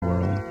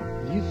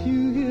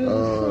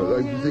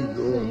think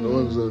the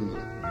ones on,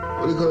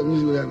 what do you call it,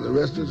 music in the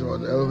restaurants or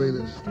on the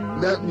elevators?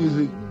 That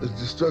music is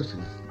destructive.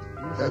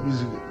 That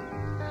music,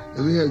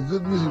 if we had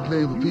good music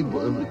playing for people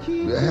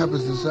in a happy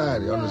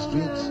society on the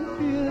streets,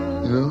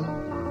 you know,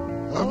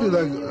 I feel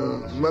like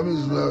my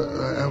music,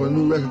 I have a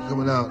new record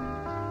coming out.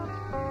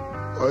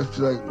 I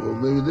feel like, well,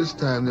 maybe this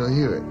time they'll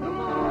hear it.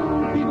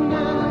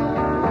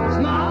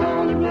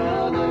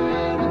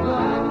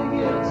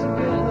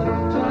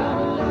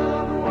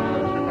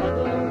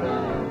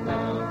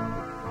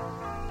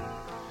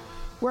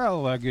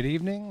 Well, good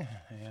evening,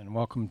 and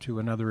welcome to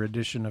another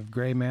edition of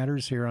Gray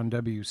Matters here on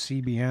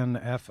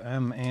WCBN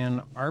FM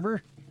Ann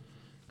Arbor.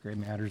 Gray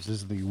Matters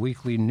is the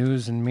weekly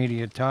news and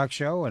media talk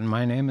show, and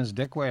my name is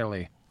Dick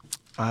Whaley.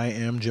 I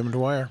am Jim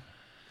Dwyer.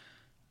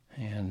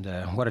 And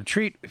what a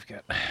treat. We've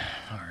got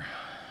our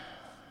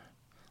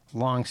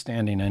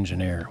long-standing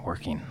engineer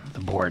working the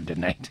board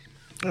tonight.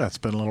 Yeah, it's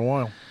been a little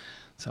while.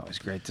 It's always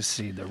great to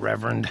see the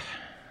Reverend.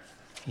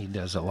 He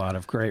does a lot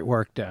of great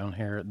work down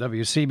here at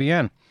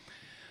WCBN.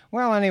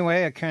 Well,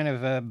 anyway, a kind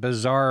of a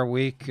bizarre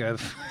week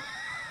of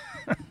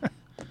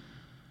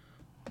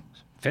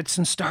fits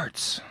and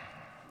starts.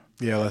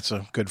 Yeah, that's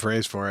a good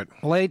phrase for it.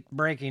 Late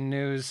breaking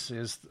news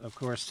is, of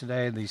course,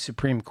 today the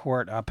Supreme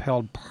Court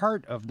upheld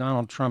part of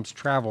Donald Trump's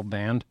travel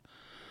ban.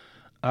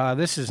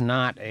 This is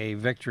not a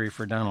victory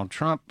for Donald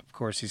Trump. Of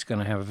course, he's going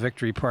to have a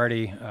victory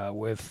party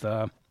with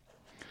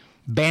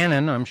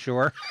Bannon, I'm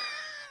sure.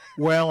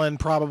 Well, and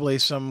probably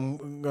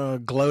some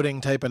gloating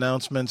type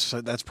announcements.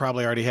 That's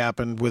probably already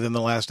happened within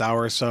the last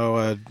hour or so.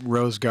 A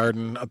Rose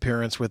Garden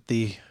appearance with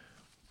the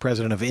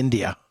president of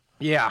India.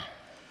 Yeah.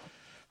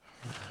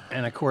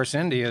 And, of course,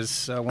 India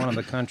is one of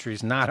the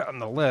countries not on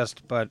the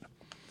list, but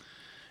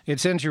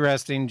it's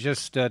interesting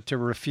just to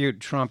refute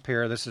Trump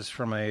here. This is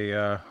from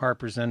a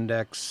Harper's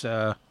Index,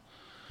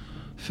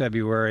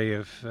 February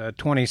of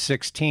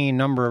 2016.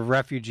 Number of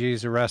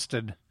refugees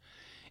arrested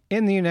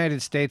in the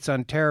United States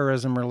on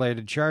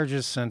terrorism-related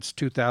charges since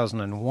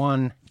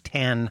 2001,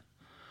 10.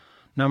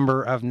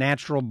 Number of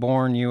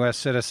natural-born U.S.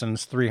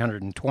 citizens,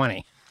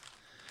 320.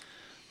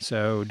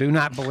 So do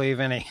not believe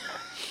any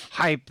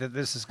hype that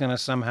this is going to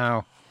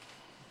somehow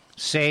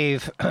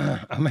save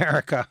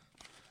America,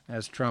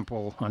 as Trump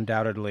will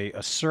undoubtedly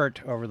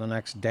assert over the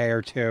next day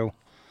or two.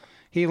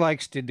 He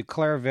likes to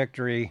declare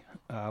victory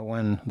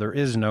when there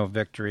is no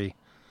victory,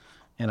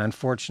 and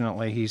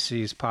unfortunately he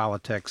sees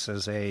politics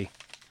as a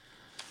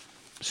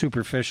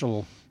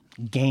superficial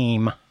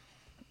game,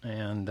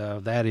 and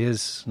that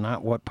is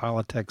not what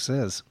politics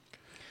is.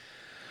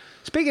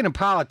 Speaking of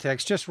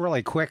politics, just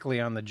really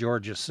quickly on the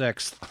Georgia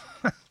 6th,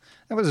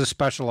 that was a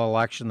special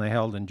election they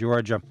held in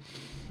Georgia.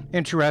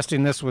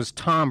 Interesting, this was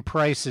Tom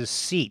Price's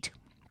seat.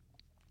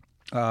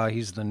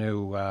 He's the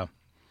new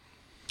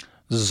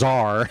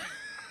czar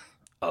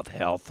of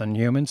Health and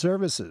Human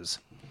Services.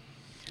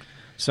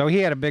 So he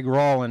had a big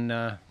role in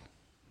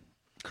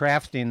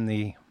crafting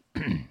the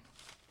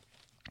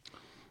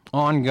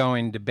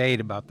ongoing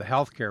debate about the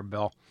health care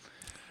bill.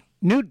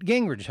 Newt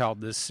Gingrich held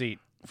this seat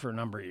for a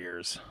number of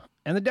years,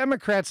 and the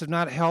Democrats have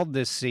not held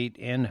this seat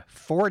in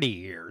 40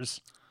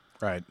 years.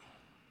 Right.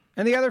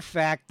 And the other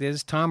fact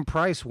is Tom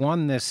Price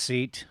won this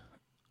seat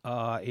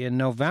in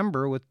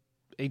November with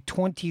a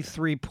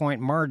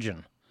 23-point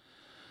margin.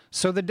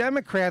 So the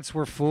Democrats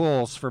were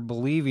fools for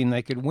believing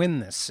they could win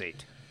this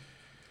seat.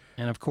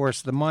 And, of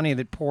course, the money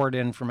that poured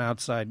in from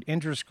outside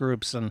interest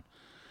groups and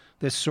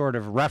this sort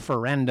of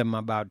referendum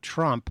about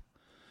Trump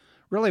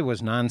really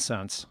was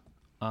nonsense.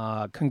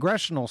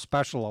 Congressional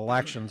special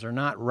elections are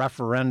not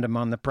referendum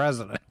on the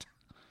president.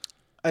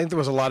 I think there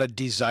was a lot of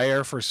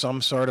desire for some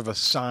sort of a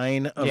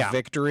sign of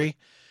victory.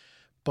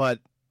 But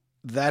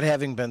that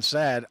having been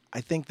said,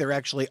 I think there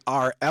actually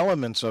are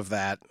elements of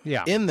that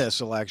in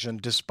this election,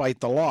 despite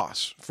the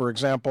loss. For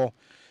example,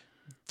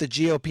 the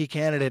GOP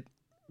candidate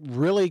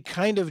really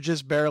kind of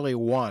just barely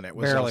won. It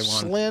was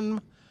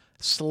slim,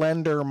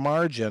 slender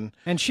margin.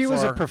 And she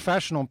was a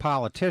professional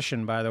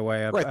politician, by the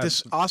way. Right.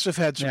 This Ossoff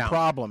had some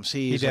problems.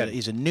 He's a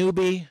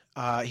newbie.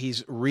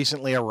 He's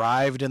recently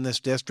arrived in this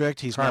district.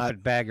 He's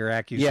carpetbagger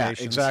accusations.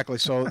 Yeah, exactly.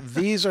 So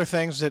these are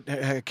things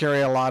that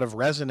carry a lot of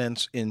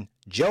resonance in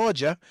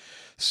Georgia.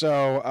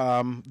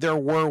 So there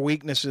were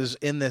weaknesses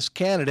in this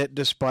candidate,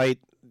 despite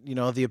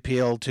the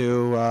appeal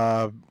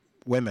to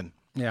women.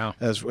 Yeah,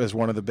 as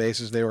one of the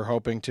bases they were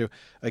hoping to.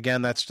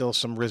 Again, that's still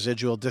some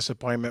residual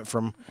disappointment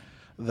from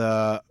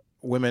the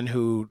women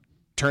who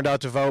turned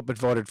out to vote but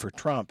voted for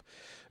Trump.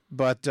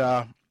 But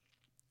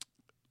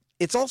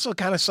it's also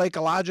kind of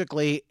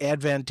psychologically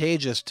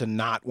advantageous to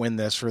not win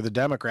this for the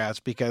Democrats,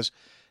 because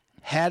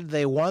had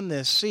they won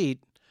this seat,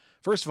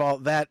 first of all,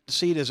 that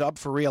seat is up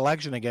for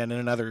re-election again in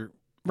another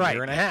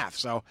year and a half.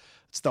 So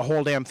it's the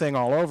whole damn thing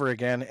all over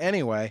again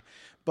anyway.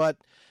 But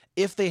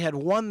if they had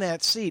won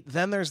that seat,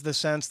 then there's the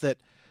sense that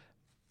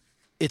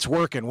it's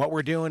working. What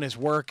we're doing is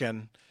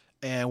working,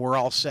 and we're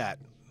all set.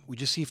 We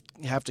just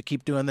have to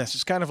keep doing this.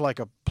 It's kind of like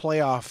a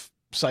playoff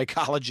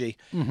psychology.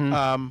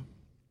 Mm-hmm.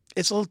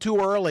 It's a little too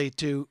early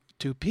to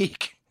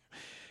peak.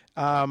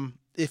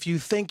 if you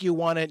think you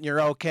won it and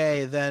you're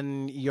okay,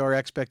 then your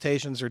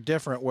expectations are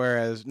different.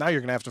 Whereas now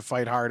you're going to have to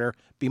fight harder,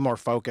 be more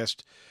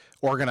focused,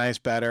 organize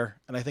better.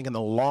 And I think in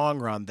the long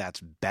run, that's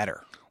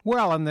better.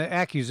 Well, and the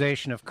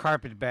accusation of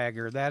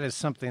carpetbagger, that is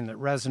something that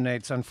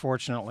resonates,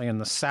 unfortunately, in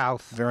the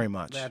South. Very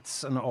much.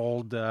 That's an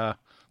old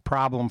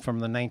problem from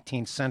the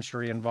 19th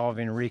century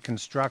involving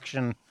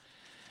Reconstruction.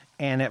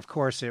 And, of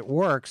course, it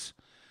works.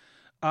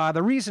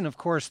 The reason, of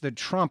course, that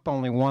Trump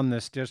only won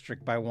this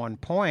district by 1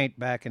 point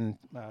back in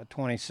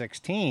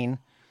 2016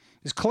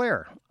 is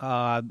clear.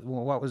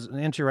 What was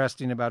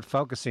interesting about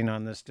focusing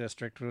on this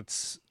district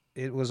was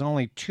it was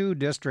only 2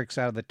 districts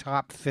out of the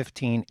top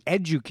 15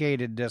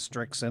 educated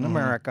districts in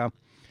America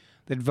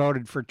that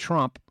voted for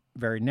Trump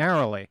very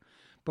narrowly.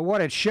 But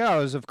what it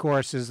shows, of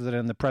course, is that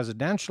in the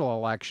presidential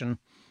election,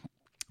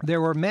 there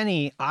were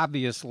many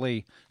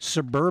obviously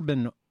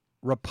suburban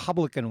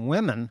Republican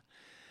women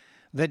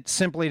that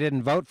simply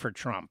didn't vote for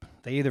Trump.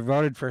 They either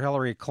voted for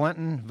Hillary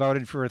Clinton,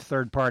 voted for a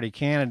third-party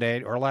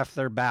candidate, or left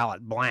their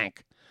ballot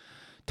blank.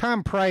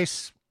 Tom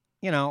Price,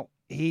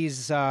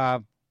 he's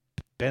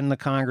been the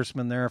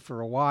congressman there for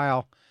a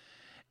while,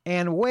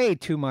 and way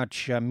too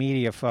much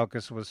media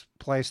focus was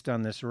placed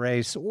on this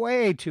race,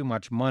 way too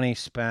much money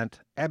spent,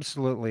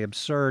 absolutely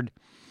absurd.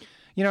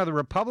 The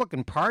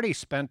Republican Party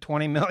spent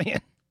 $20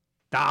 million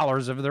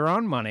of their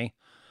own money.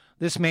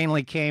 This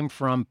mainly came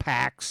from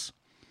PACs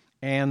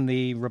and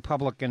the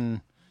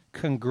Republican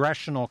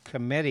Congressional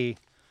Committee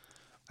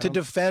to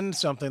defend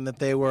something that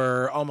they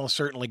were almost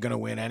certainly going to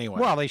win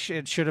anyway. Well, it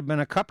should have been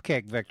a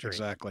cupcake victory.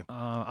 Exactly.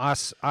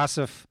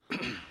 Ossoff,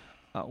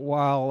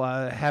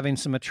 while having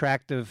some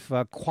attractive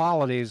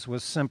qualities,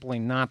 was simply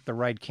not the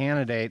right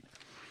candidate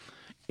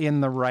in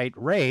the right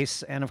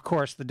race. And, of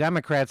course, the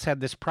Democrats had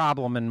this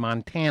problem in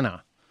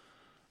Montana.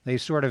 They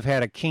sort of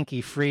had a Kinky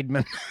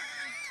Friedman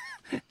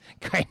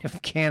kind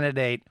of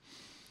candidate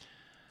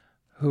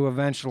who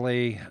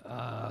eventually,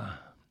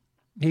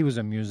 he was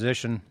a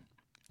musician,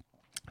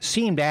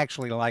 seemed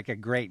actually like a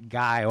great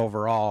guy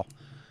overall.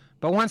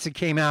 But once it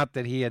came out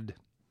that he had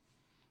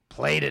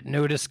played at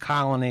nudist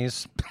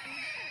colonies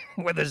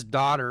with his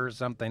daughter or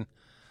something,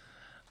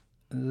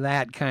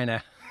 that kind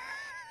of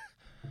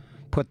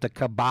put the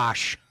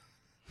kibosh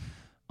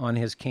on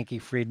his Kinky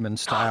Friedman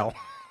style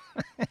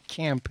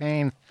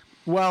campaign.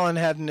 Well, and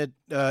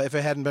if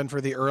it hadn't been for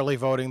the early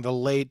voting, the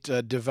late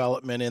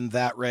development in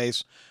that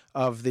race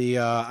of the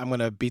I'm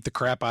going to beat the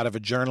crap out of a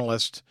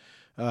journalist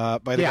by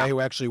the guy who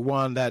actually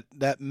won, that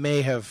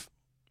may have,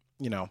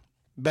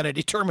 been a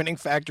determining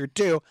factor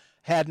too,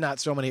 had not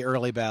so many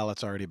early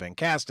ballots already been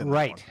cast in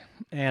that one.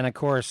 And of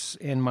course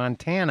in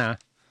Montana,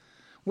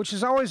 which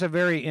is always a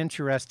very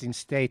interesting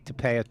state to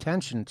pay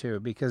attention to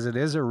because it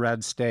is a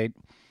red state,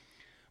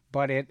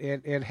 but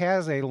it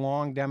has a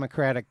long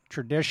democratic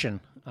tradition.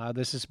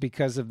 This is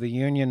because of the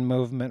union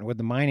movement with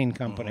the mining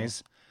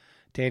companies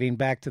dating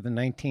back to the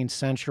 19th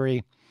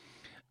century.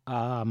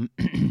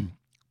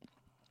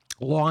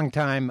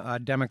 Longtime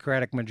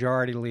Democratic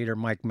Majority Leader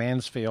Mike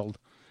Mansfield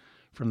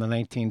from the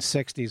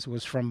 1960s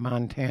was from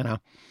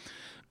Montana.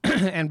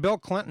 And Bill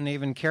Clinton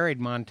even carried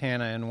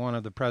Montana in one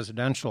of the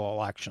presidential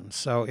elections.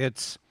 So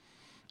it's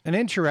an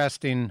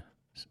interesting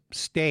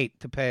state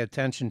to pay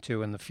attention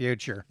to in the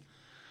future.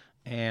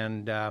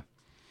 And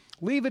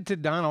leave it to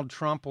Donald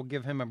Trump. We'll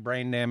give him a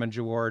brain damage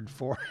award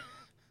for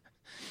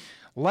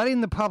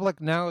letting the public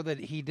know that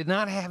he did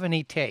not have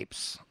any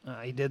tapes.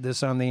 He did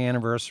this on the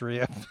anniversary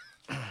of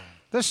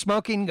the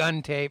smoking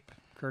gun tape,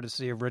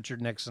 courtesy of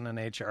Richard Nixon and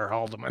H.R.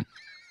 Haldeman.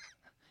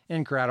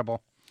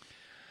 Incredible.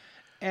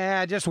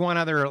 Just one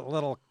other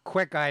little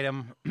quick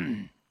item.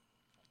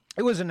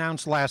 It was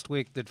announced last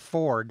week that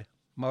Ford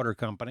Motor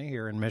Company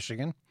here in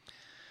Michigan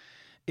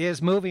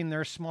is moving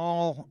their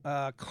small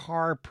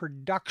car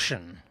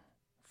production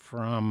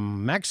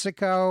from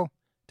Mexico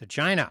to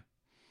China.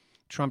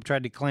 Trump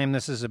tried to claim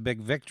this as a big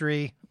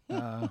victory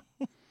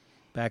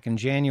back in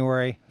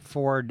January.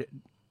 Ford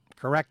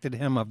corrected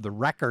him of the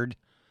record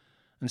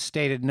and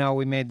stated, no,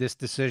 we made this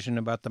decision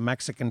about the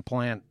Mexican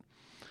plant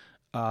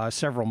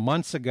several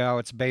months ago.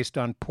 It's based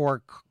on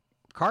poor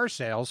car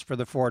sales for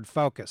the Ford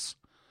Focus.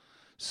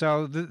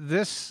 So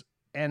this,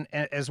 and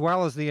as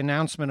well as the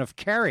announcement of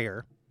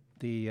Carrier,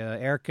 the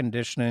air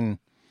conditioning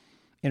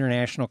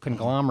international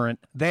conglomerate,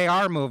 they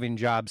are moving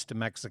jobs to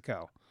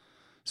Mexico.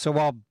 So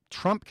while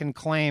Trump can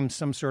claim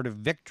some sort of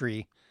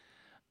victory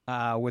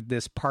with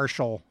this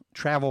partial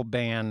travel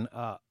ban,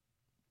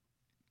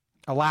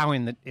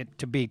 allowing it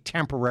to be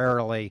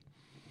temporarily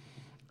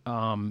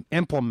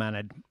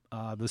implemented,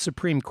 the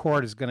Supreme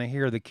Court is going to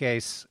hear the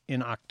case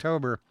in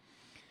October.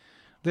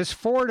 This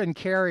Ford and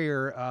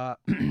Carrier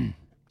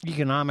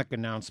economic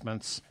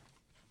announcements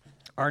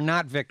are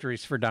not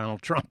victories for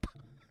Donald Trump.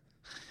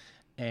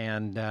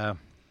 And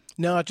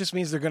no, it just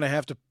means they're going to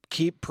have to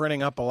keep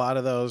printing up a lot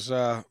of those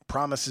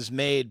promises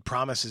made,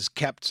 promises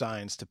kept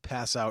signs to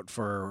pass out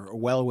for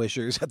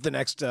well-wishers at the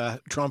next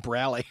Trump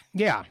rally.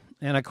 Yeah,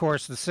 and of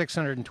course the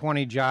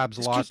 620 jobs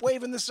just lost. Keep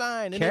waving the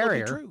sign, and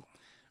Carrier. It'll be true.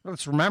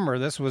 Let's remember,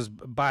 this was,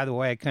 by the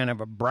way, kind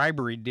of a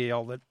bribery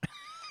deal that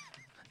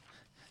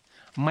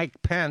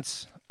Mike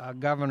Pence,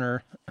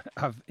 governor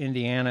of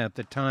Indiana at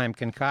the time,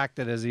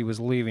 concocted as he was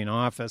leaving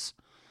office.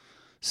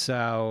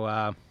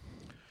 So,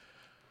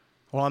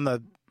 Well, on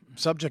the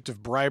subject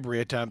of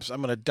bribery attempts,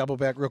 I'm going to double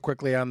back real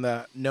quickly on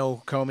the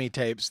no Comey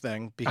tapes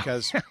thing,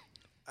 because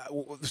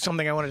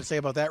something I wanted to say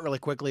about that really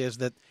quickly is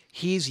that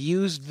he's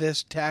used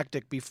this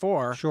tactic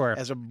before Sure.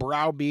 as a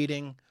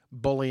browbeating,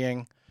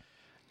 bullying.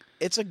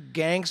 It's a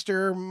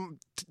gangster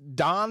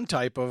Don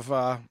type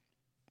of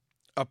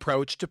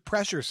approach to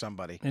pressure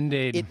somebody.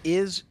 indeed, It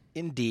is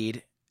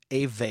indeed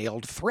a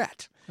veiled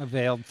threat. a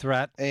veiled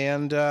threat.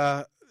 And,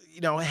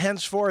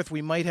 henceforth,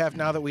 we might have,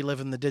 now that we live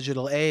in the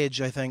digital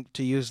age, I think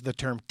to use the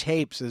term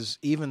tapes is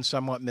even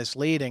somewhat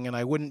misleading. And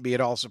I wouldn't be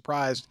at all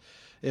surprised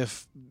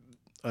if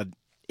an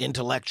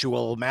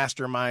intellectual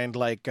mastermind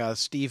like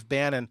Steve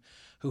Bannon,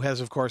 who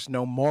has, of course,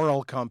 no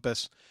moral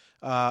compass,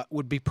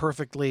 would be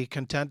perfectly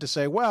content to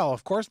say, well,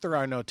 of course there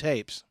are no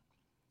tapes.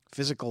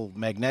 Physical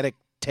magnetic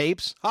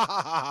tapes? Ha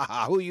ha ha ha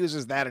ha. Who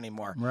uses that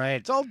anymore? Right.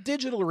 It's all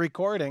digital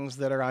recordings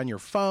that are on your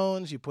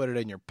phones. You put it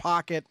in your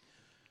pocket.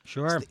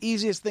 Sure. It's the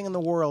easiest thing in the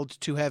world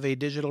to have a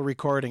digital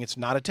recording. It's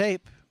not a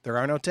tape. There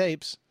are no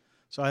tapes.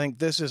 So I think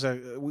this is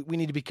we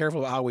need to be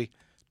careful how we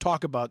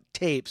talk about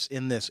tapes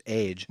in this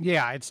age.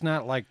 Yeah, it's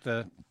not like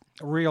the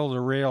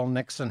reel-to-reel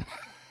Nixon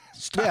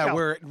style. Yeah,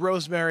 where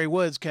Rosemary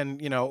Woods can,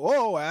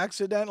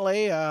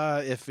 accidentally,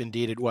 if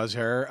indeed it was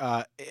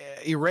her,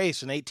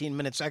 erase an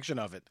 18-minute section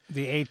of it.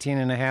 The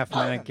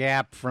 18-and-a-half-minute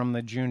gap from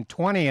the June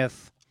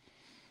 20th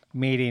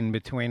meeting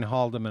between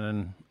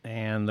Haldeman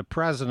and the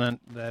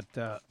president that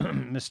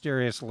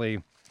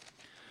mysteriously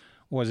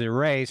was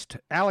erased.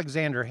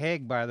 Alexander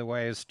Haig, by the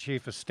way, is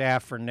chief of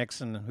staff for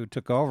Nixon, who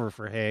took over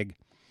for Haig,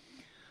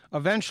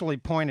 eventually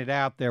pointed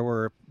out there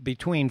were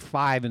between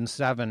 5 and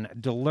 7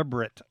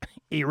 deliberate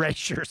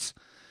erasures.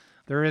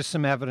 There is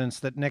some evidence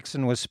that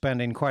Nixon was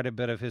spending quite a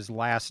bit of his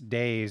last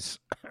days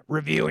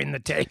reviewing the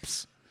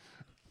tapes.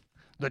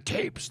 The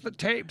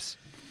tapes.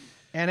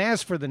 And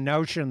as for the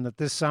notion that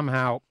this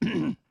somehow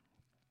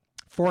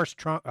forced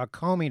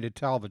Comey to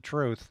tell the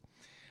truth,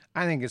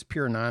 I think is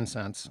pure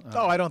nonsense.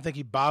 I don't think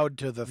he bowed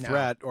to the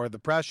threat or the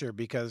pressure,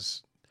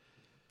 because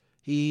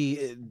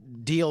he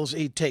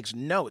takes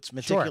notes,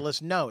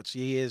 meticulous notes.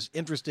 He is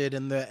interested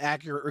in the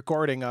accurate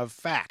recording of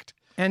fact.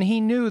 And he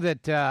knew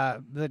that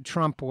that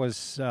Trump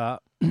was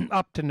up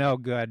to no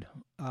good,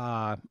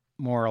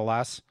 more or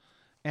less.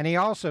 And he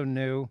also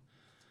knew,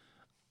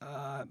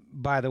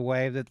 by the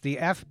way, that the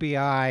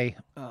FBI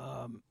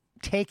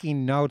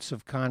taking notes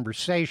of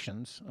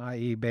conversations,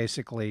 i.e.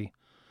 basically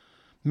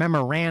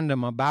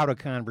memorandum about a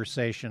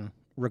conversation,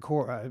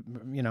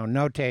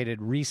 notated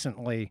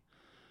recently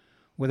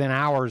within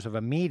hours of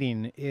a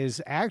meeting,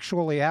 is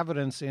actually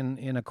evidence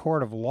in a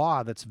court of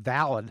law that's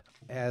valid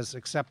as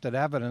accepted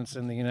evidence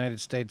in the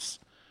United States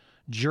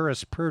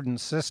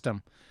jurisprudence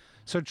system.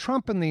 So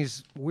Trump and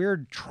these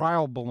weird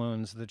trial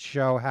balloons that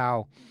show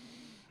how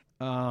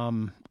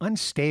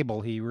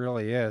unstable he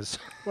really is.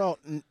 Well,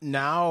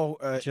 now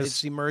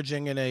it's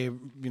emerging in a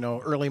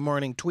early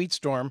morning tweet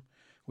storm,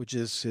 which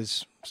is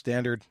his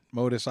standard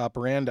modus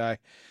operandi,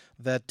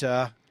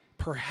 that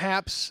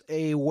perhaps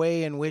a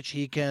way in which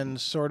he can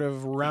sort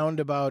of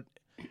roundabout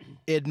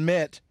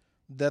admit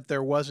that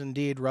there was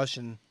indeed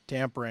Russian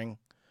tampering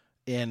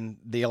in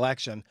the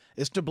election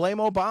is to blame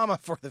Obama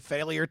for the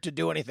failure to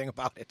do anything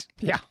about it.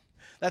 Yeah.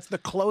 That's the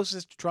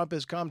closest Trump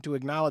has come to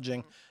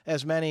acknowledging,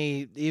 as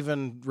many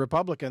even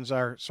Republicans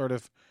are sort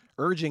of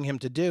urging him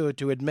to do,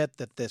 to admit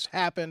that this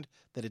happened,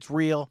 that it's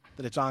real,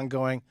 that it's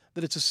ongoing,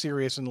 that it's a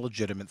serious and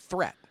legitimate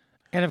threat.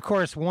 And, of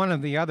course, one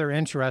of the other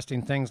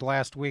interesting things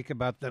last week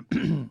about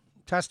the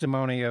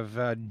testimony of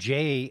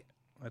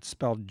that's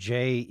spelled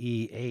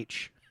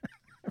J-E-H,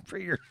 for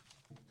your,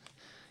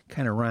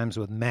 kind of rhymes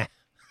with meh.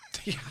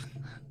 Yeah.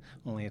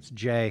 Only it's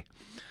J.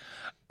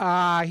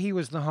 He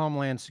was the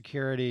Homeland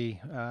Security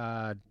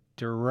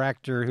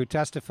director who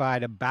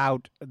testified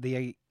about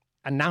the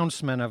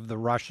announcement of the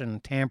Russian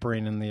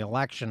tampering in the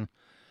election.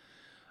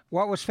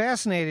 What was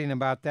fascinating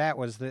about that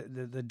was the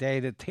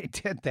day that they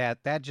did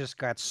that just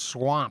got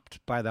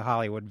swamped by the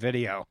Hollywood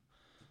video.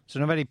 So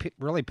nobody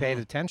really paid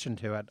attention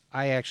to it.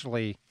 I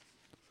actually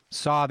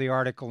saw the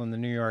article in the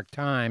New York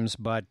Times,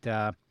 but,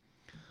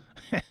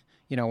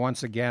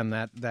 once again,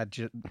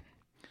 that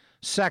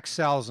sex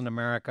sells in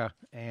America,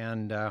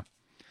 and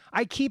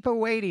I keep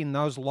awaiting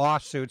those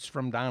lawsuits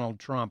from Donald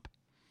Trump.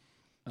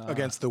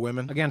 Against the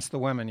women? Against the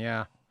women,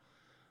 yeah.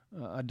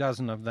 A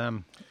dozen of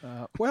them.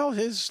 Well,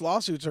 his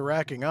lawsuits are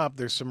racking up.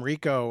 There's some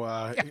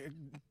RICO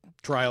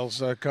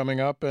trials coming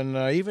up, and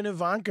even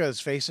Ivanka is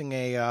facing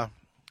a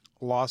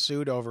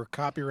lawsuit over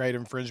copyright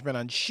infringement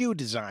on shoe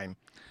design.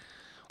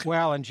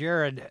 Well, and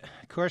Jared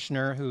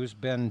Kushner, who's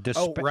been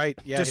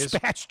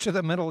dispatched to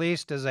the Middle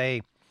East as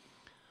a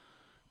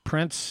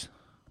Prince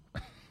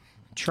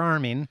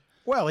Charming.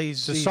 Well,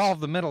 he's solve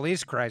the Middle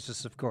East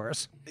crisis, of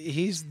course.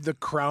 He's the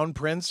crown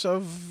prince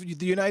of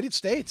the United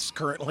States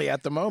currently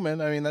at the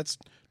moment. I mean, that's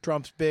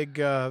Trump's big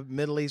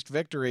Middle East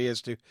victory,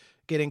 is to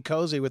getting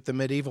cozy with the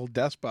medieval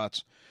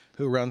despots.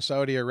 who runs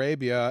Saudi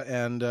Arabia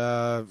and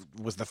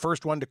was the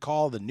first one to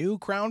call the new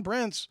crown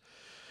prince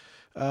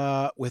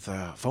with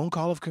a phone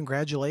call of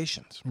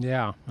congratulations.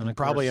 Yeah. And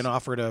Probably an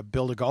offer to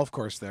build a golf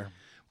course there.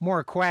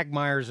 More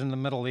quagmires in the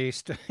Middle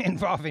East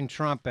involving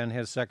Trump and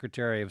his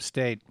Secretary of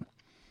State.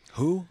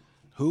 Who?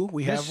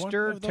 We have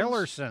Mr.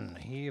 Tillerson.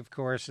 He, of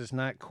course, is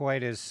not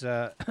quite as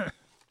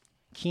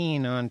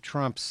keen on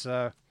Trump's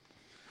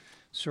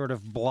sort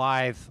of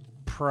blithe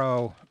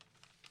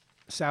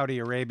pro-Saudi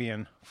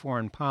Arabian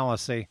foreign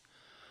policy.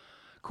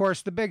 Of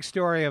course, the big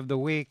story of the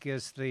week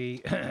is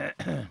the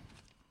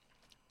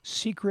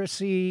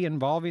secrecy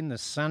involving the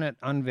Senate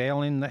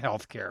unveiling the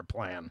health care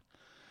plan.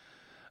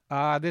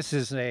 This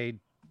is a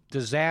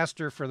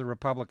disaster for the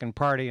Republican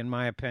Party, in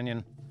my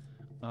opinion,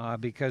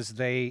 because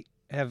they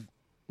have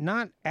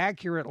not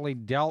accurately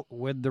dealt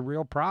with the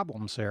real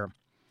problems here.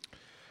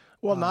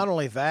 Well, not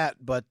only that,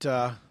 but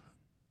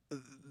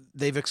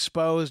they've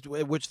exposed,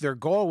 which their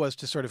goal was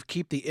to sort of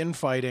keep the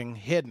infighting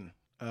hidden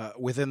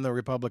within the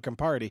Republican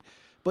Party.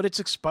 But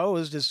it's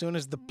exposed as soon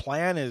as the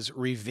plan is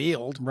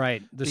revealed.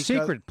 Right,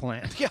 secret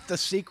plan. Yeah, the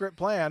secret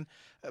plan,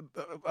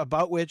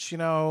 about which,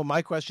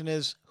 my question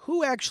is,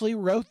 who actually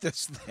wrote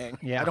this thing?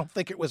 Yeah. I don't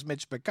think it was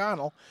Mitch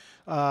McConnell.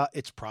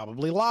 It's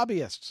probably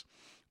lobbyists.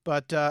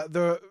 But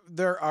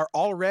there are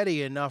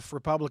already enough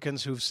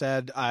Republicans who've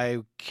said,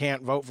 I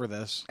can't vote for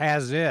this.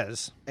 As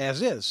is.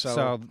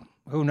 So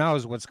who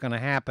knows what's going to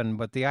happen,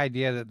 but the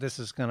idea that this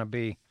is going to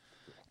be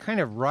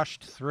kind of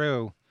rushed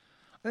through,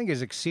 I think,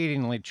 is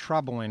exceedingly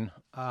troubling.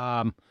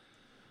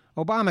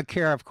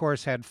 Obamacare, of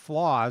course, had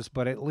flaws,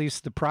 but at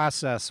least the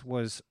process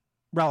was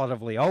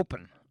relatively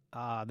open.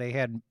 They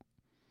had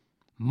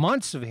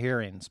months of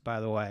hearings, by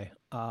the way,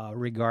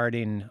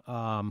 regarding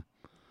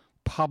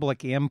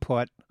public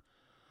input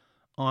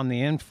on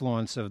the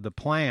influence of the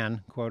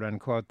plan, quote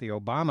unquote, the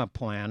Obama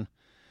plan.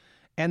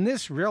 And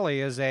this really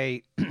is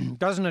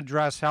doesn't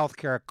address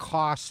healthcare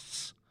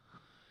costs.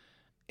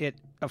 It,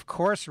 of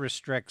course,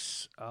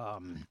 restricts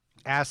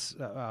access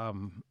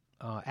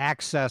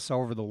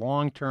over the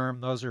long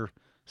term. Those are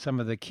some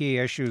of the key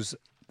issues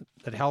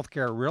that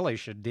healthcare really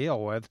should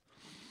deal with.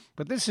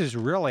 But this is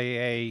really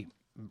a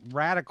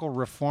radical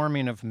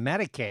reforming of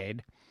Medicaid.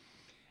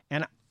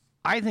 And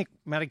I think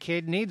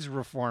Medicaid needs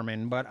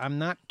reforming, but I'm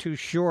not too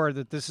sure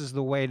that this is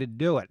the way to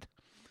do it.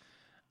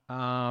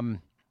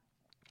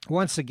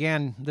 Once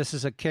again, this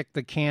is a kick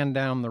the can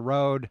down the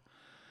road.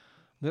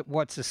 That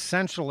what's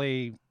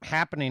essentially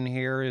happening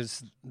here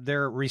is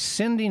they're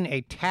rescinding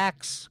a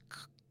tax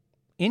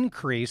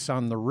increase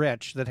on the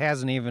rich that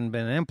hasn't even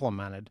been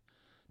implemented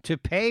to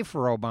pay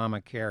for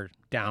Obamacare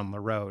down the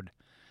road.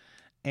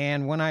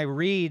 And when I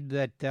read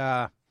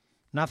that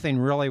nothing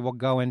really will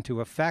go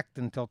into effect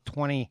until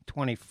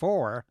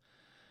 2024,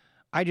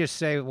 I just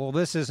say, well,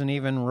 this isn't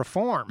even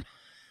reform.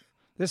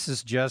 This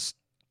is just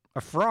a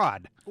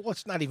fraud. Well,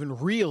 it's not even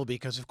real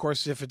because, of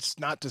course, if it's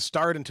not to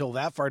start until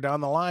that far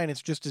down the line,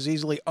 it's just as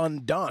easily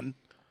undone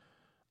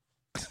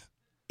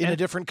in a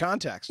different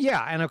context.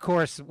 Yeah, and of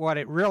course, what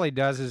it really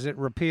does is it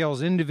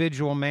repeals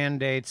individual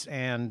mandates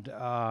and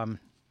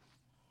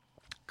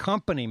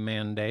company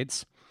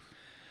mandates,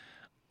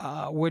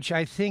 which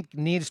I think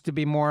needs to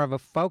be more of a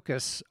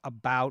focus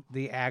about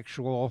the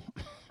actual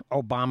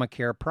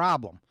Obamacare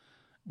problem.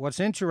 What's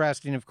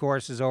interesting, of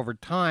course, is over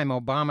time,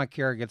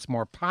 Obamacare gets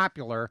more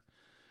popular,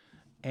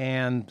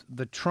 and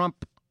the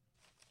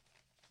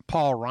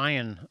Trump-Paul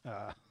Ryan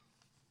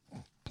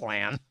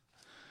plan.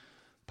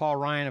 Paul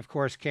Ryan, of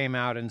course, came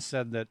out and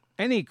said that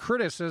any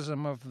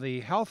criticism of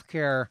the health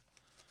care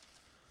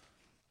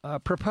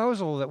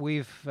proposal that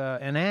we've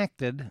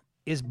enacted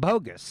is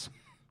bogus.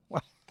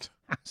 Well,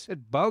 I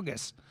said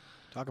bogus.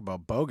 Talk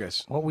about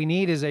bogus. What we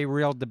need is a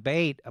real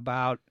debate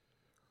about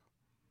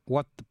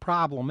what the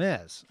problem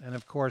is. And,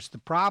 of course, the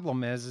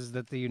problem is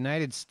that the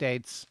United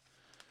States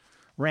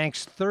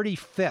ranks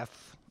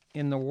 35th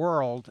in the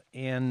world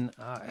in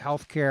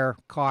healthcare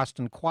cost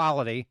and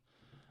quality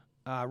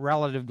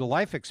relative to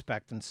life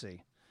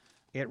expectancy.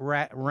 It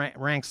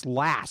ranks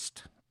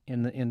last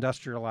in the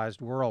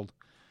industrialized world.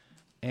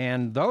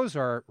 And those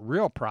are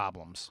real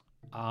problems.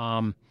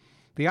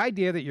 The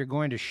idea that you're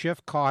going to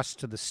shift costs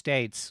to the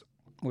states,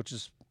 which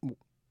is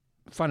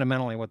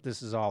fundamentally what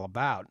this is all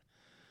about,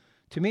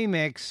 to me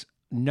makes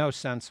no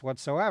sense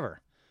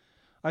whatsoever.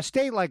 A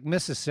state like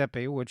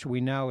Mississippi, which we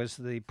know is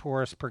the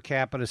poorest per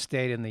capita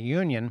state in the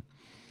union,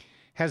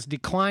 has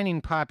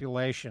declining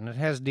population. It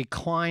has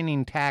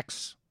declining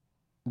tax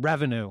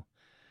revenue.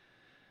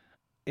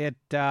 It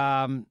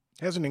has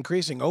an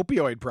increasing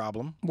opioid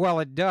problem. Well,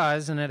 it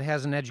does, and it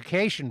has an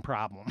education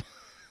problem.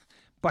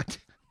 But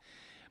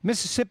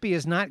Mississippi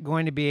is not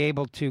going to be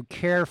able to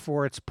care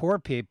for its poor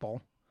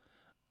people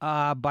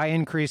by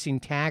increasing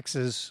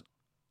taxes.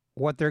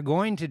 What they're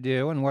going to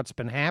do, and what's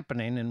been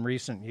happening in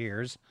recent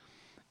years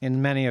in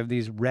many of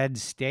these red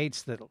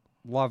states that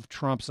love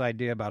Trump's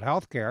idea about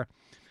health care,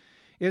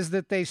 is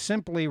that they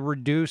simply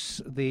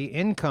reduce the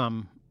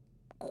income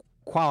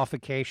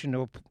qualification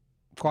to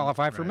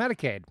qualify for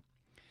Medicaid.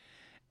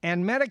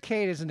 And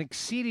Medicaid is an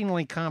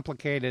exceedingly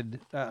complicated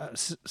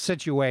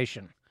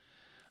situation.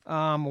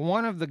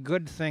 One of the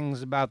good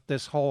things about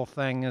this whole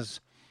thing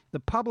is the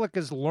public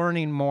is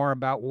learning more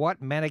about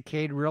what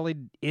Medicaid really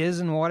is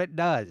and what it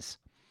does.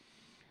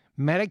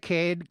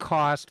 Medicaid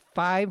cost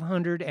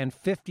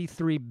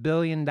 $553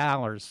 billion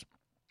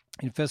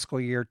in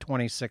fiscal year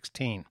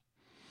 2016.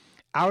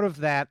 Out of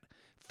that,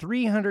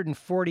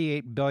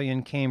 $348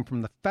 billion came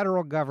from the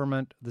federal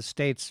government. The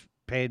states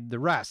paid the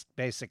rest,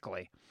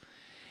 basically.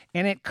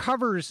 And it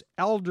covers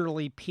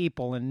elderly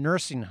people in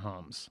nursing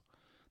homes.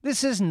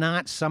 This is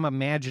not some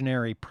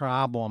imaginary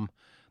problem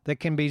that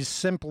can be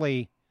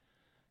simply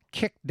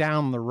kicked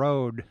down the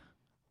road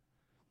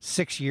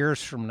 6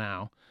 years from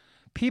now.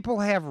 People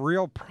have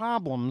real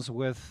problems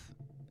with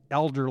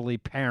elderly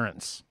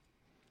parents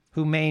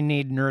who may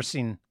need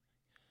nursing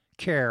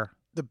care.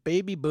 The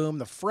baby boom,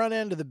 the front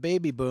end of the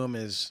baby boom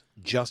is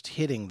just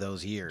hitting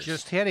those years.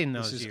 This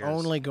is years.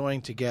 Only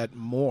going to get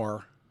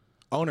more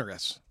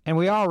onerous. And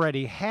we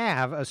already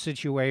have a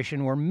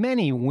situation where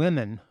many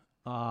women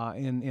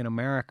in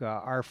America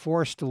are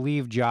forced to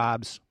leave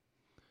jobs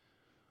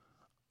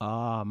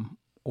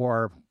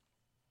or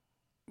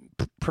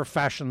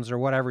professions or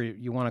whatever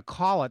you want to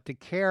call it to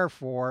care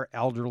for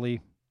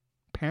elderly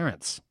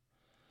parents.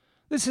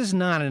 This is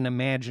not an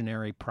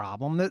imaginary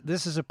problem.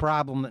 This is a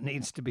problem that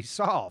needs to be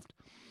solved.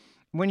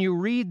 When you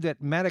read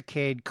that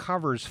Medicaid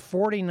covers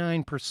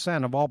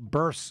 49% of all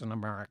births in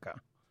America,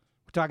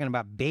 we're talking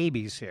about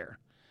babies here.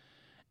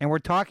 And we're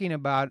talking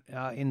about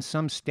in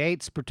some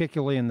states,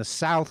 particularly in the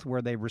South,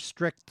 where they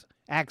restrict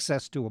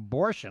access to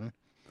abortion,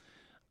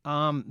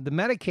 the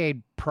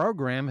Medicaid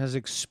program has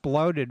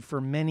exploded for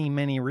many,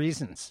 many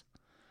reasons.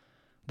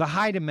 The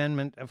Hyde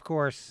Amendment, of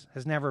course,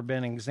 has never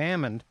been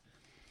examined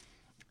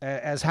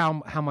as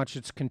how much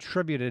it's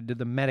contributed to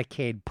the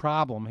Medicaid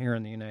problem here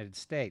in the United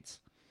States.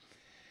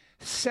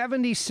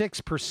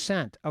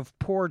 76% of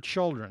poor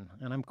children,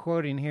 and I'm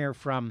quoting here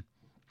from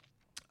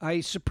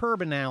a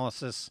superb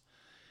analysis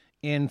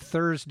in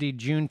Thursday,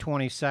 June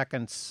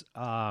 22nd's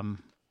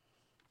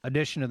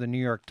edition of the New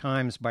York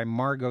Times by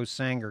Margot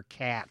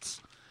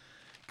Sanger-Katz,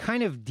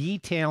 kind of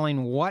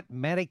detailing what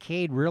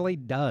Medicaid really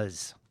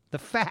does. The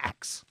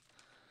facts,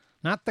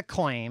 not the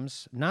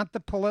claims, not the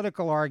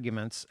political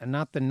arguments, and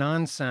not the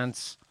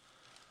nonsense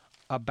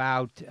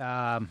about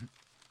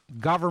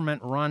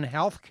government-run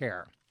health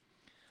care.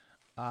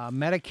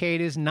 Medicaid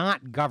is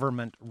not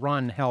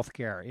government-run health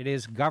care. It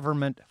is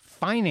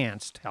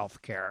government-financed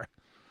health care.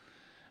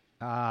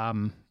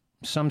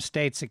 Some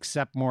states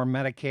accept more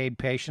Medicaid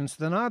patients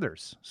than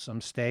others. Some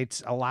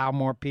states allow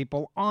more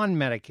people on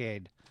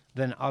Medicaid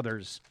than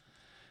others.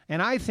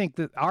 And I think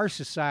that our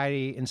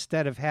society,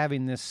 instead of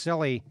having this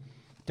silly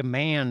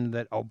demand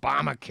that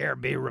Obamacare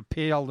be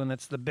repealed and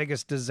it's the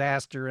biggest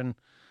disaster in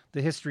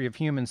the history of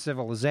human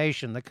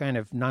civilization, the kind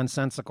of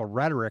nonsensical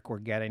rhetoric we're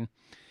getting,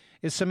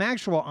 is some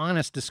actual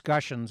honest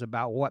discussions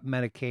about what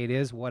Medicaid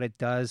is, what it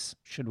does,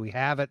 should we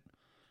have it,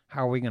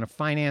 how are we going to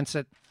finance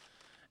it,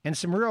 and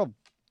some real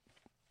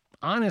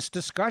honest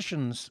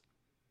discussions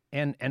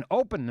and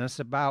openness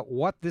about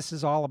what this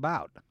is all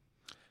about.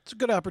 It's a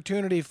good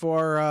opportunity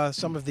for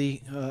some of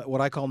the what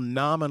I call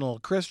nominal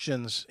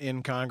Christians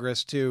in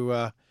Congress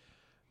to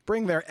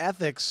bring their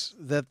ethics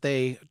that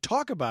they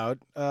talk about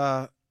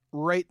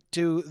right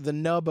to the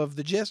nub of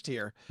the gist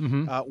here.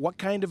 Mm-hmm. What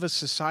kind of a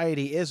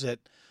society is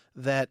it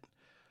that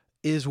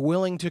is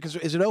willing to –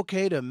 is it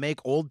okay to make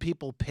old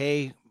people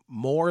pay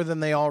more than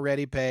they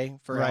already pay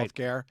for health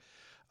care?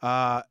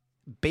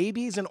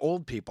 Babies and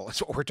old people is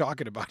what we're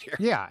talking about here.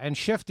 Yeah, and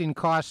shifting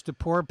costs to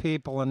poor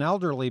people and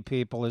elderly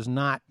people is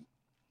not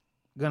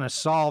going to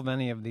solve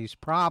any of these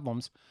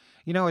problems.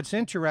 You know, it's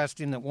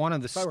interesting that one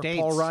of the states... If I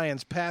were Paul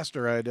Ryan's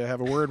pastor, I'd have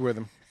a word with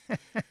him.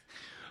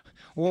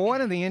 Well,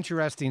 one of the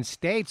interesting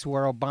states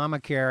where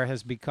Obamacare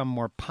has become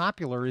more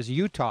popular is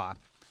Utah.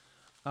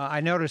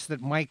 I noticed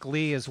that Mike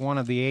Lee is one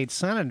of the 8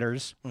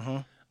 senators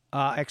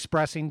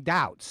expressing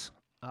doubts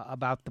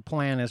about the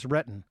plan as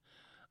written.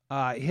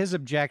 His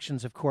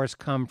objections, of course,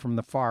 come from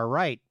the far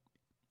right,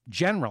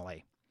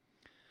 generally.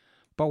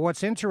 But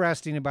what's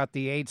interesting about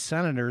the 8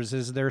 senators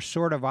is they're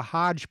sort of a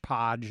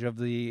hodgepodge of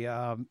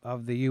the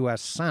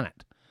U.S.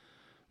 Senate.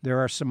 There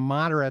are some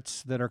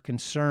moderates that are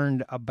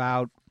concerned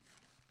about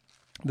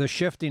the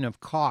shifting of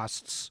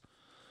costs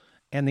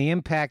and the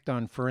impact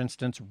on, for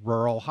instance,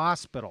 rural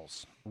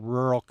hospitals,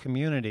 rural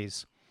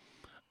communities.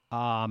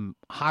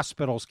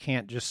 Hospitals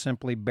can't just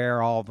simply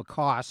bear all the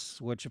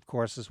costs, which, of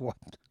course, is what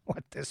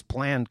this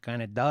plan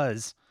kind of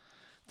does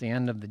at the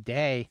end of the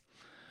day.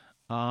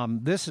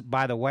 This,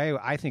 by the way,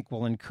 I think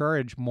will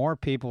encourage more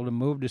people to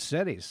move to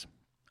cities.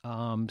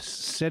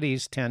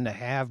 Cities tend to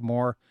have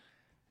more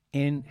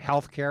in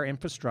healthcare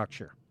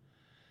infrastructure.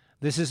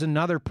 This is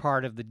another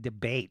part of the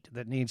debate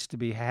that needs to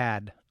be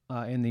had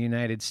in the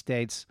United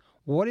States.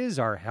 What is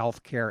our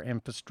healthcare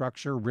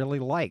infrastructure really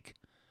like?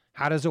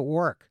 How does it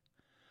work?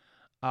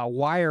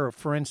 Why are,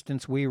 for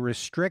instance, we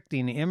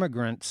restricting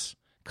immigrants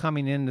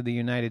coming into the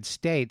United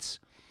States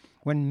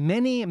when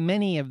many,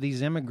 many of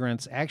these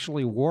immigrants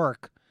actually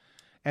work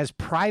as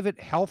private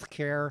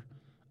healthcare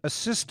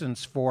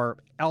assistants for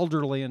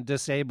elderly and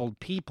disabled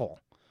people?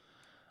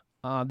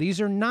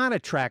 These are not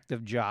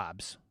attractive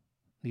jobs.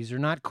 These are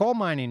not coal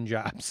mining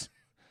jobs.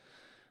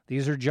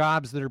 These are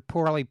jobs that are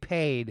poorly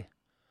paid,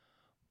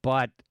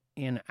 but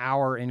in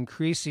our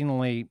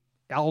increasingly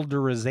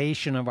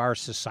elderization of our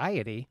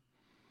society,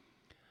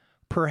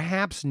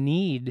 perhaps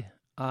need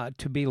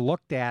to be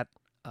looked at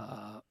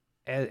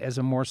as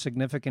a more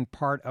significant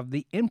part of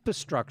the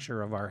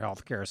infrastructure of our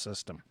healthcare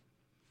system.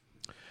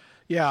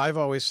 Yeah, I've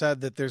always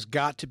said that there's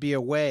got to be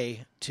a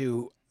way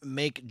to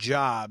make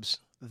jobs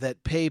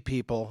that pay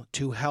people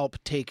to help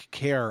take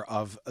care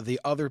of the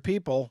other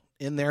people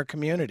in their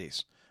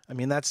communities. I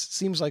mean, that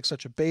seems like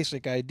such a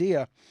basic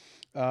idea.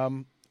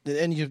 And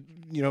you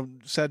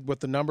said what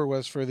the number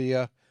was for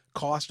the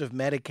cost of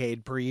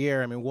Medicaid per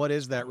year. I mean, what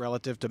is that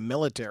relative to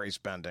military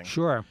spending?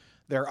 Sure.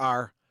 There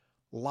are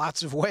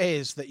lots of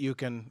ways that you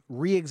can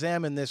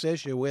re-examine this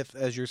issue with,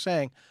 as you're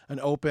saying, an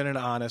open and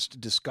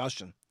honest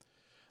discussion.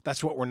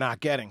 That's what we're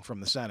not getting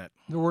from the Senate.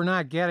 We're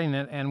not getting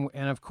it, and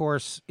of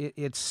course,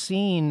 it's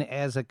seen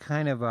as a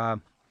kind of a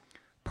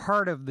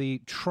part of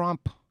the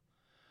Trump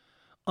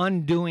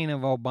undoing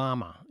of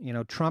Obama. You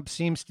know, Trump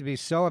seems to be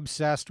so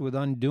obsessed with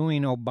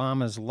undoing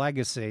Obama's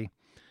legacy.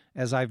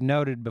 As I've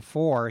noted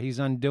before, he's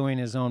undoing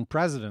his own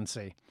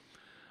presidency.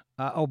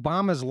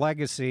 Obama's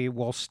legacy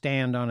will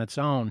stand on its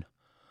own.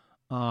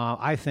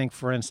 I think,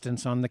 for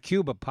instance, on the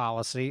Cuba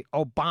policy,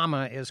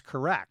 Obama is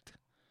correct.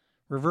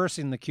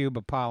 Reversing the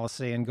Cuba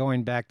policy and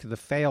going back to the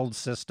failed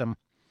system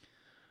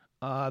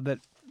that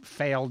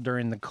failed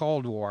during the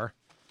Cold War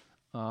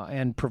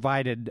and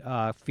provided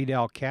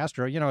Fidel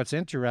Castro. You know, it's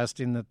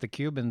interesting that the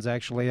Cubans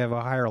actually have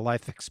a higher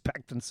life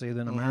expectancy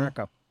than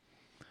America.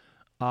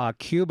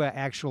 Cuba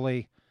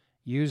actually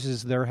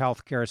uses their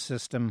healthcare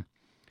system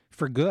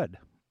for good.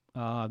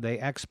 They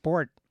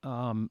export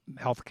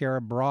healthcare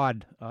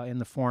abroad in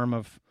the form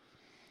of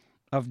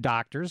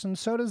doctors, and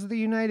so does the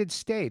United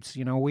States.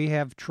 You know, we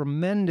have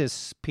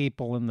tremendous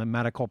people in the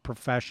medical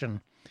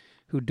profession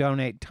who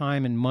donate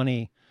time and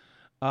money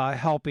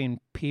helping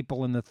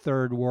people in the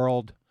third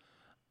world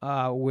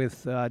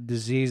with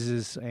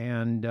diseases,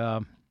 and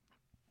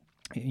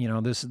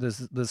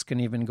this can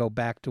even go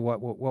back to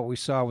what we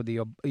saw with the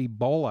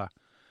Ebola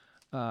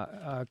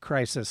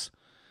crisis.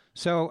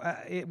 So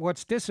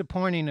what's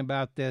disappointing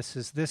about this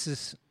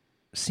is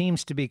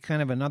seems to be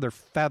kind of another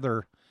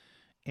feather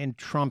in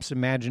Trump's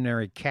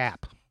imaginary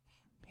cap.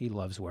 He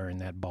loves wearing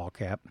that ball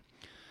cap.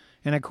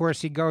 And, of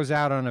course, he goes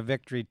out on a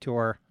victory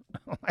tour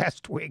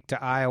last week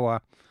to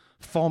Iowa,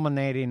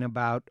 fulminating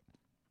about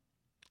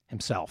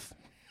himself.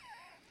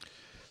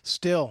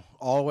 Still,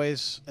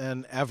 always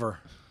and ever,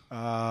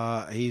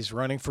 he's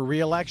running for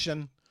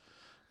re-election,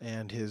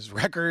 and his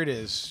record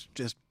is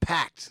just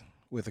packed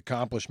with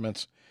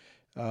accomplishments.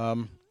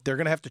 They're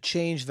going to have to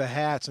change the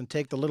hats and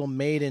take the little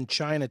Made in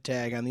China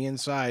tag on the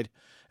inside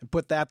and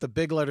put the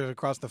big letters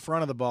across the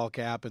front of the ball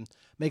cap and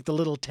make the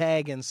little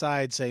tag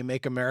inside say,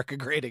 "Make America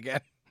Great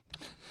Again."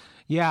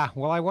 Yeah,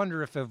 well, I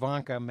wonder if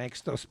Ivanka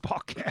makes those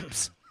ball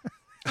caps.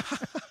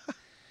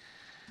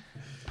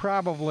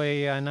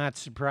 Probably not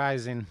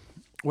surprising.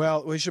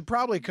 Well, we should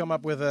probably come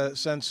up with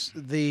since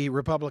the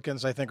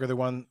Republicans, I think, are the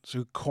ones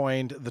who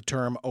coined the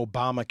term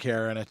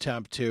Obamacare, an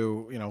attempt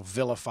to,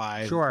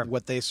 vilify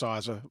what they saw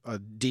as a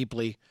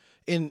deeply,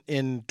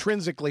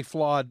 intrinsically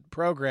flawed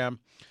program.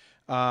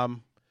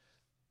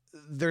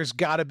 There's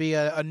got to be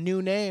a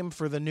new name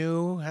for the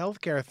new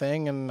healthcare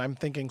thing, and I'm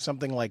thinking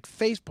something like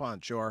Face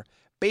Punch or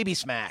Baby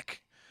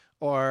Smack,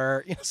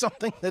 or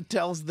something that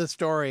tells the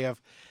story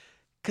of,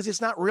 because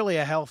it's not really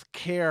a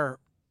healthcare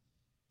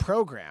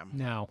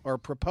program or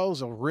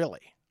proposal,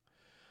 really.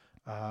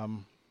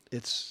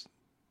 It's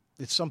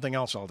something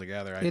else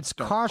altogether. It's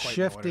cost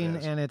shifting,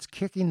 and it's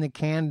kicking the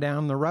can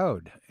down the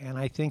road. And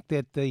I think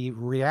that the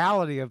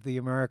reality of the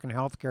American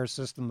healthcare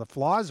system, the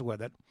flaws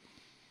with it,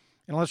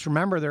 and let's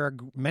remember there are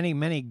many,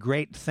 many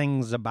great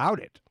things about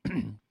it.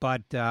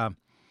 But,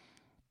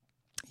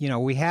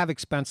 we have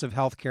expensive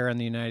healthcare in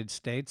the United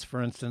States,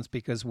 for instance,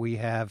 because we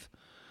have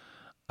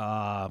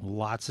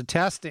lots of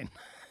testing,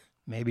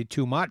 maybe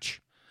too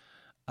much.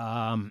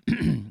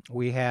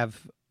 We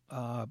have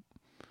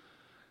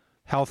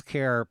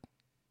healthcare.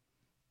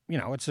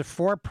 It's a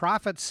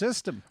for-profit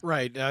system.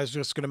 Right. I was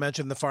just going to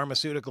mention the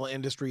pharmaceutical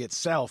industry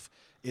itself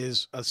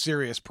is a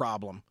serious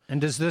problem. And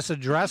does this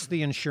address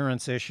the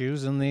insurance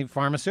issues in the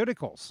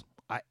pharmaceuticals?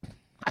 I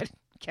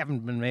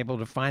haven't been able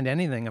to find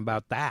anything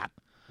about that.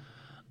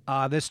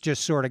 This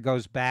just sort of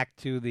goes back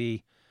to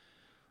the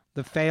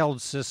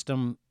failed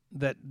system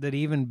that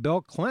even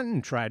Bill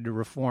Clinton tried to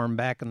reform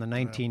back in the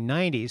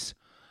 1990s.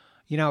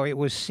 It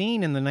was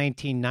seen in the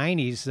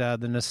 1990s,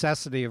 the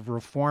necessity of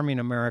reforming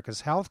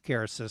America's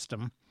healthcare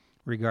system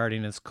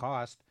regarding its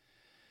cost.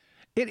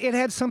 It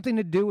had something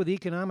to do with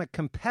economic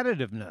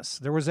competitiveness.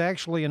 There was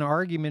actually an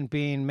argument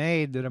being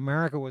made that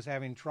America was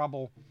having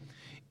trouble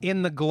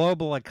in the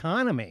global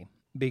economy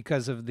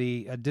because of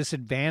the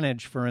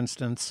disadvantage, for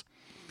instance,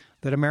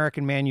 that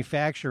American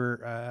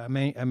manufacturing,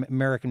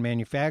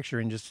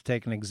 just to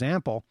take an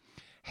example,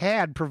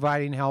 had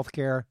providing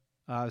healthcare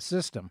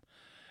system.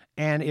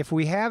 And if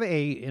we have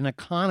an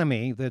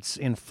economy that's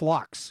in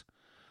flux,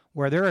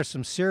 where there are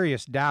some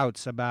serious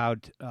doubts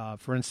about,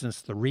 for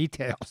instance, the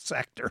retail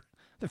sector,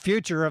 the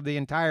future of the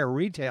entire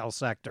retail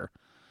sector,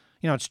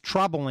 it's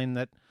troubling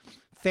that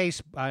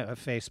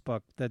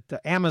Facebook, that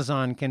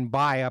Amazon can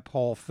buy up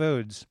Whole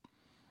Foods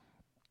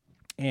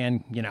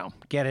and,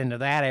 get into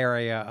that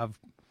area of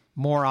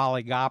more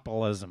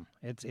oligopolism.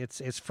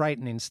 It's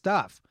frightening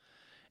stuff.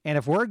 And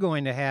if we're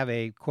going to have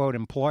a, quote,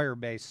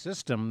 employer-based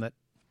system that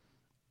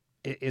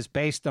is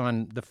based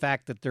on the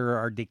fact that there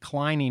are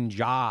declining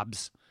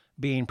jobs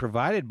being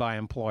provided by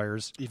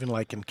employers. Even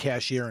like in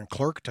cashier and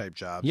clerk type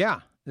jobs. Yeah,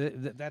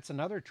 that's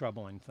another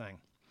troubling thing.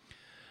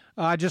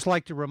 I'd just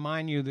like to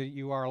remind you that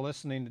you are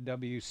listening to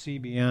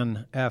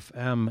WCBN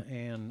FM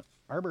Ann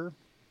Arbor.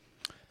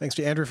 Thanks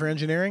to Andrew for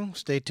engineering.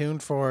 Stay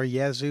tuned for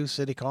Yazoo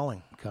City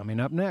Calling. Coming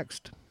up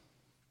next.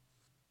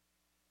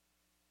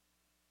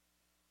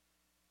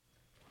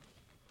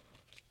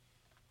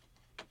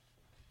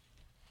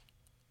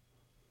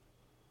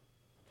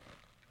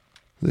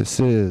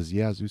 This is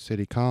Yazoo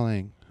City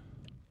Calling.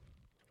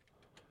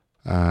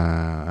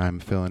 I'm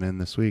filling in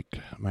this week.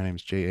 My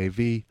name's JAV.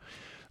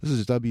 This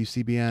is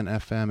WCBN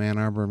FM Ann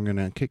Arbor. I'm going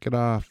to kick it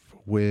off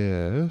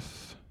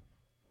with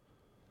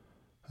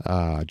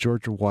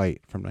Georgia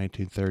White from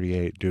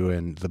 1938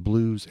 doing The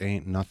Blues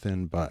Ain't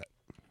Nothing But.